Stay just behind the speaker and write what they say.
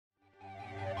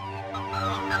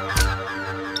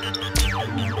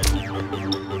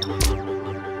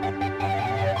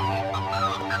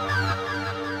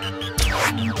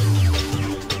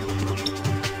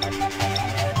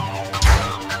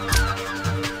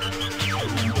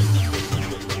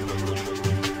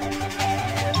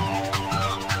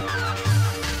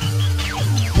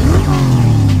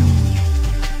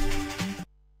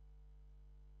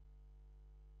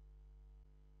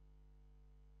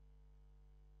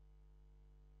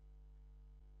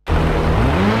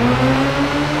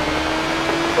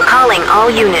Calling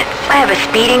all units. I have a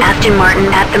speeding Aston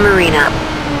Martin at the marina.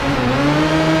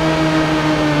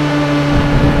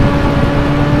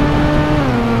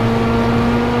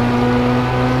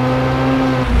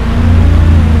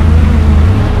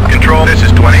 Control, this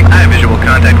is 20. I have visual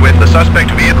contact with the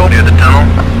suspect vehicle near the tunnel.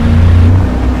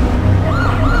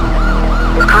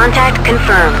 Contact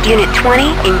confirmed. Unit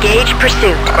 20, engage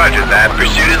pursuit. Roger that.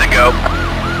 Pursuit is a go.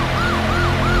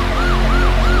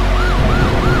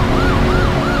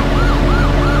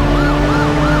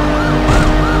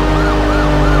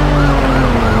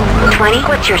 20,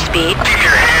 what's your speed? Keep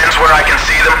your hands where I can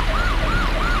see them.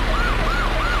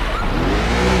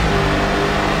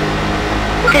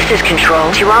 This is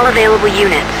Control to all available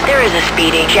units. There is a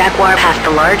speeding Jaguar past the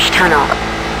large tunnel.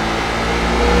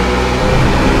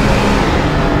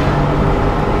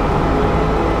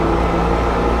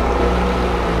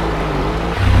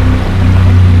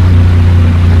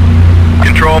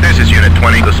 Control, this is Unit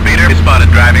 20. The speeder is spotted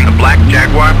driving a black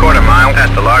Jaguar quarter mile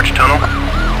past the large tunnel.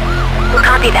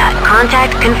 Copy that.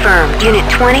 Contact confirmed. Unit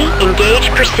 20,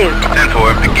 engage pursuit.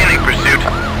 10-4, beginning pursuit.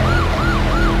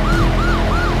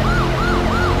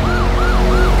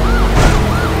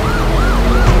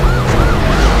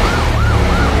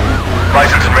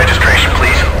 License and registration,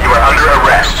 please. You are under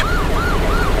arrest.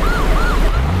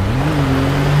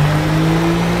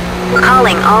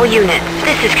 Calling all units.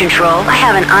 This is Control. I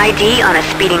have an ID on a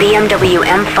speeding BMW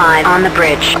M5 on the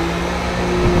bridge.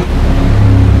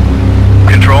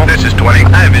 Control, this is 20.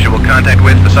 I have visual contact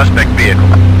with the suspect vehicle.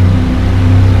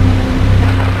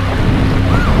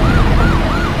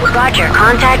 Roger.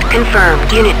 Contact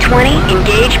confirmed. Unit 20,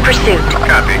 engage pursuit.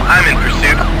 Copy. I'm in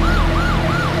pursuit.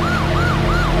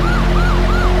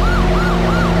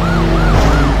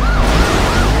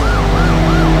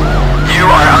 You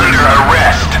are under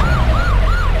arrest.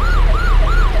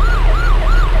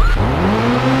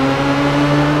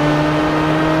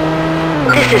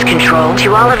 This is Control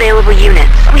to all available units.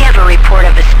 We have a report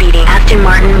of a speeding Aston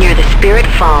Martin near the Spirit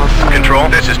Falls. Control,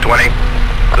 this is 20.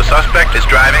 The suspect is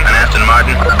driving an Aston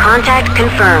Martin. Contact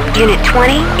confirmed. Unit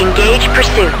 20, engage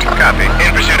pursuit. Copy.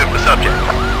 In pursuit of the subject.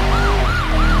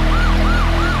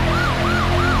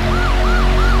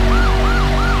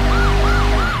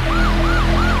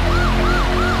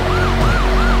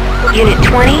 Unit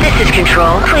 20, this is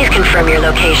Control. Please confirm your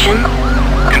location.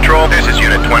 Control, this is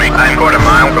Unit 20. I'm quarter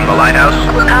mile from the lighthouse.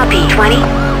 Copy. 20.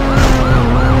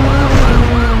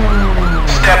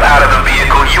 Step out of the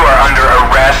vehicle. You are under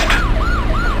arrest.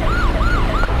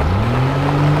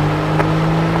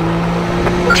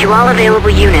 To all available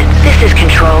units, this is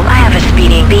Control. I have a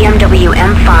speeding BMW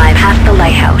M5 past the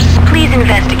lighthouse. Please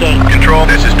investigate. Control,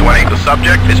 this is 20. The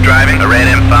subject is driving a red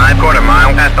M5 quarter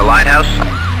mile past the lighthouse.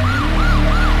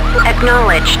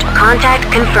 Acknowledged. Contact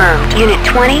confirmed. Unit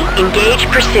 20, engage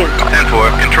pursuit.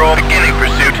 10-4, Control, beginning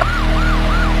pursuit.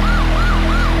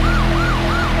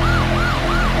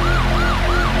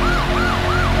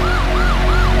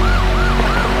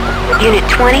 Unit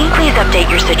 20, please update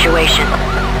your situation.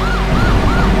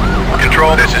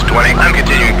 Control, this is 20. I'm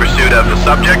continuing pursuit of the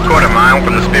subject quarter mile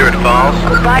from the Spirit Falls.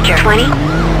 Roger. 20.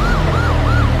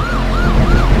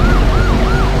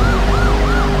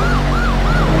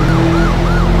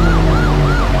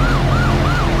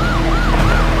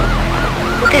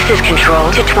 This is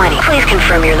Control to 20. Please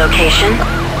confirm your location.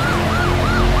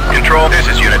 Control, this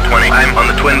is Unit 20. I'm on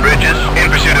the Twin Bridges,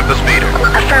 in pursuit of the speeder.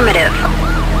 Affirmative.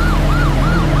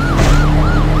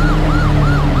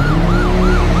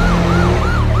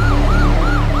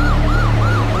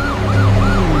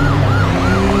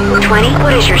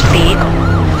 What is your speed?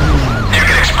 You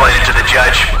can explain it to the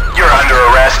judge. You're under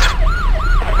arrest.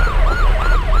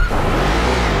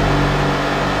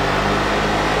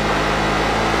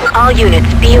 All units,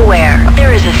 be aware.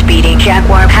 There is a speeding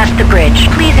Jaguar past the bridge.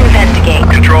 Please investigate.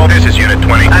 Control, this is Unit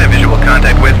 20. I have visual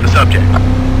contact with the subject.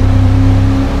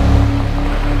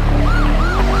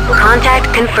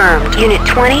 Contact confirmed. Unit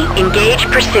 20, engage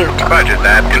pursuit. Roger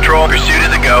that. Control, pursuit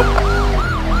is a go.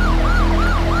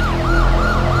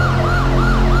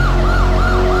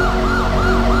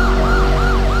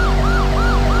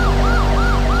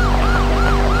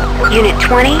 Unit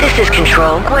 20, this is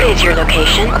Control. What is your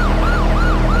location?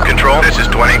 Control, this is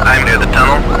 20. I'm near the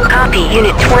tunnel. Copy.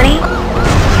 Unit 20.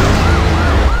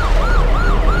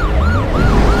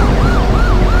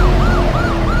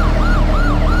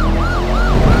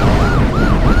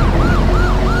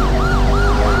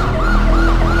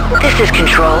 This is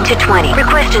Control to 20.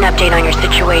 Request an update on your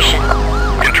situation.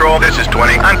 Control, this is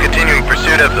 20. I'm continuing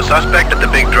pursuit of the suspect at the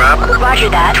big drop. Roger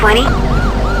that. 20.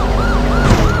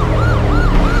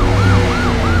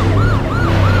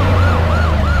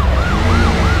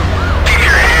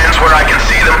 Where I can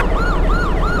see them.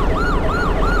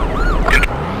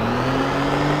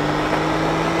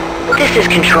 This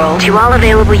is Control to all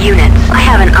available units. I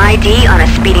have an ID on a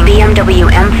speeding BMW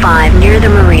M5 near the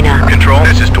marina. Control,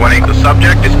 this is 20. The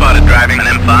subject is spotted driving an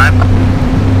M5.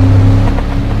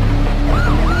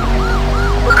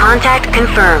 Contact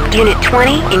confirmed. Unit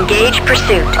 20, engage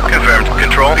pursuit. Confirmed.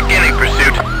 Control, beginning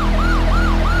pursuit.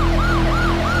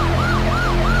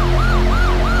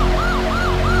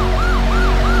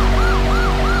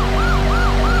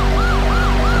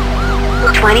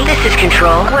 This is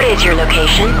Control. What is your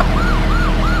location?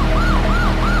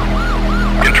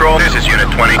 Control, this is Unit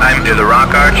 20. I'm near the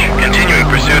Rock Arch, continuing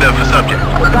pursuit of the subject.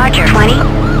 Roger. 20.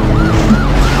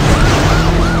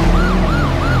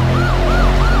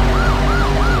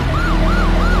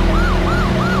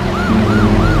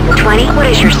 20, what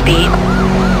is your speed?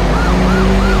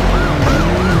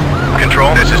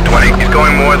 Control, this is 20. He's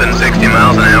going more than 60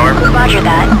 miles an hour. Roger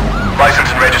that. License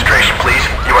and registration, please.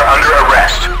 You are under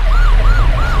arrest.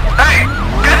 Hey!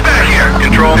 Get back here!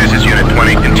 Control, this is Unit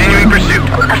 20. Continuing pursuit.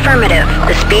 Affirmative.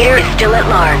 The speeder is still at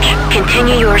large.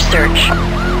 Continue your search.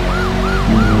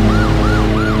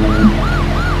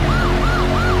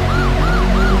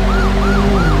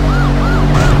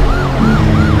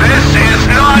 This is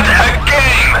not a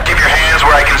game! Keep your hands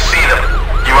where I can see them.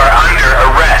 You are under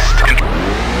arrest.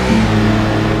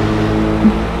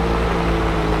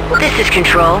 This is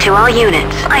Control to all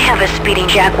units. I have a speeding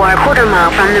Jaguar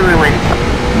quarter-mile from the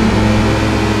ruins.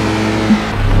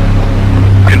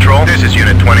 Control, this is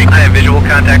Unit 20. I have visual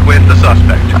contact with the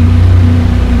suspect.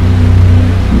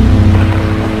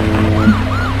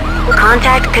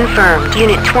 Contact confirmed.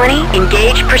 Unit 20,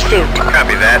 engage pursuit.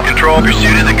 Copy that. Control,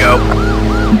 pursuit is a go.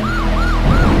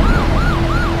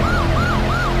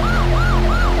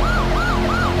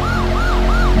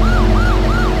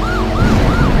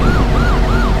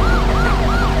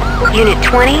 Unit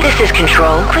 20, this is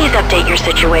Control. Please update your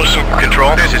situation.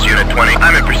 Control, this is Unit 20.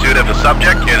 I'm in pursuit of the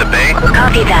subject near the bay.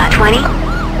 Copy that. 20.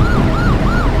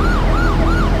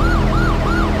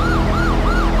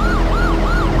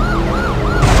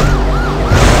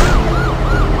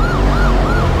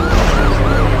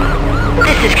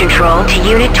 This is Control to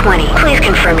Unit 20. Please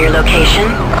confirm your location.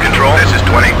 Control, this is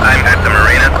 20. I'm at the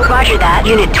marina. Roger that.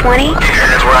 Unit 20. Keep your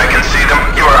hands where I can see them.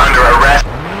 You are under arrest.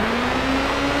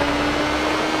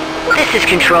 This is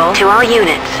Control to all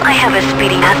units. I have a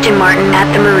speeding Aston Martin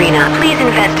at the marina. Please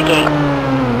investigate.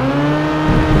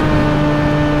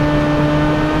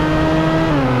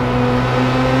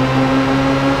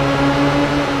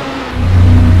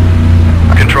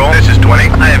 Control, this is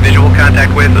 20. I have visual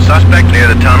contact with the suspect near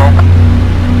the tunnel.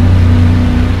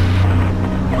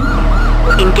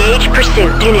 Engage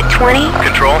pursuit. Unit 20.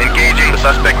 Control, engaging the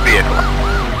suspect vehicle.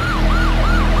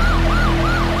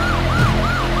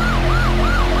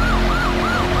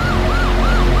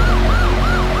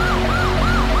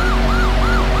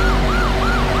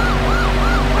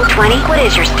 What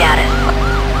is your status?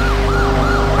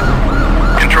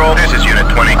 Control, this is Unit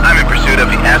 20. I'm in pursuit of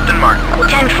the Aston Martin.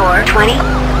 10-4, 20.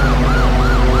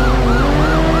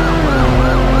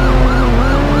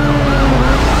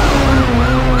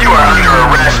 You are under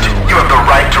arrest. You have the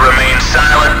right to remain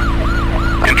silent.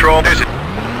 Control, this is...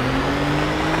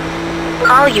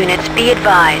 All units be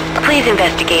advised. Please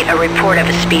investigate a report of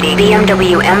a speeding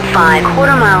BMW M5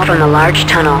 quarter-mile from the large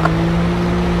tunnel.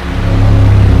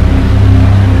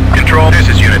 Control, this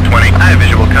is Unit 20. I have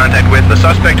visual contact with the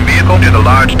suspect vehicle near the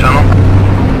large tunnel.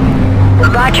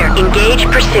 Roger. Engage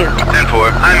pursuit.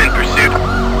 10-4. I'm in pursuit.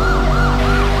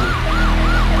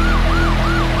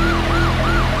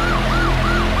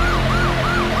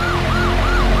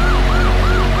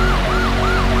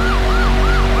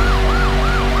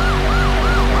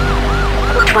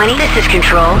 This is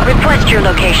Control. Request your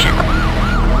location.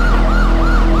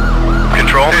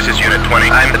 Control, this is Unit 20.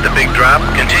 I'm at the big drop,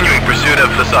 continuing pursuit of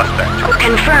the suspect.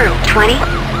 Confirmed. 20.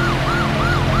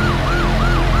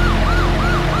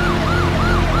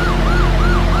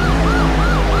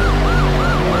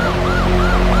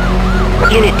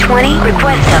 Unit 20,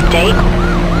 request update.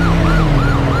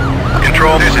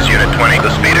 Control, this is Unit 20.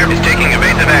 The speeder is taking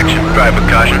evasive action. Drive with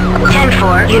caution.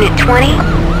 10-4, Unit 20.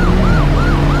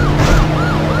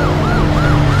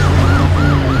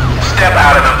 Step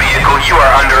out of the vehicle. You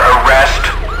are under arrest.